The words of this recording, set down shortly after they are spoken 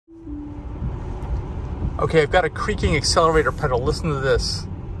Okay, I've got a creaking accelerator pedal. Listen to this.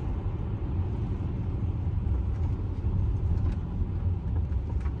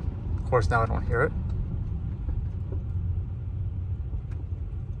 Of course, now I don't hear it.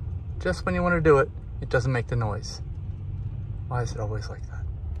 Just when you want to do it, it doesn't make the noise. Why is it always like that?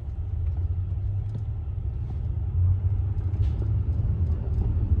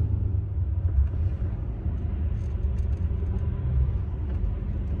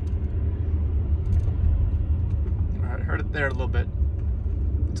 All right, I heard it there a little bit.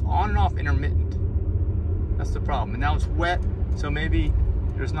 It's on and off intermittent. That's the problem. And now it's wet, so maybe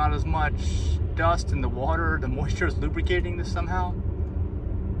there's not as much dust in the water. The moisture is lubricating this somehow.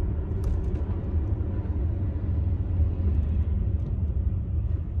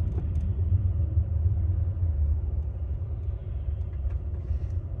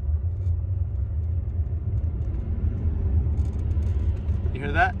 You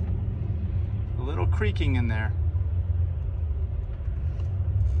hear that? A little creaking in there.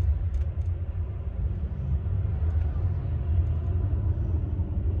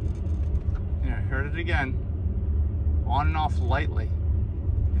 Yeah, I heard it again. On and off lightly.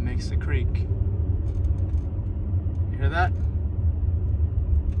 It makes the creak. You hear that?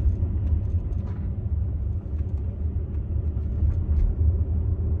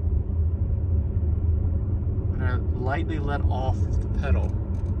 Lightly let off the pedal.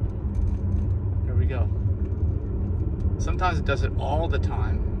 There we go. Sometimes it does it all the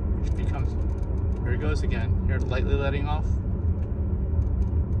time, which becomes, here it goes again. Here, lightly letting off.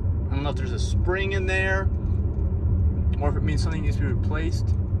 I don't know if there's a spring in there, or if it means something needs to be replaced.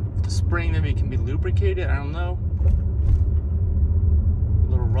 If the spring maybe can be lubricated, I don't know. A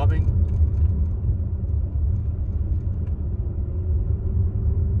little rubbing.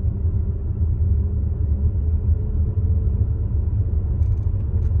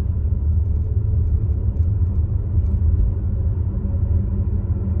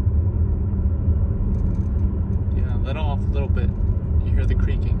 Let off a little bit. You hear the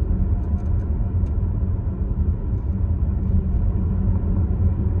creaking.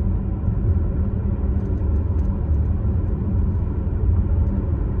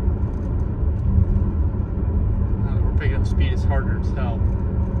 Now that we're picking up speed, it's harder to tell.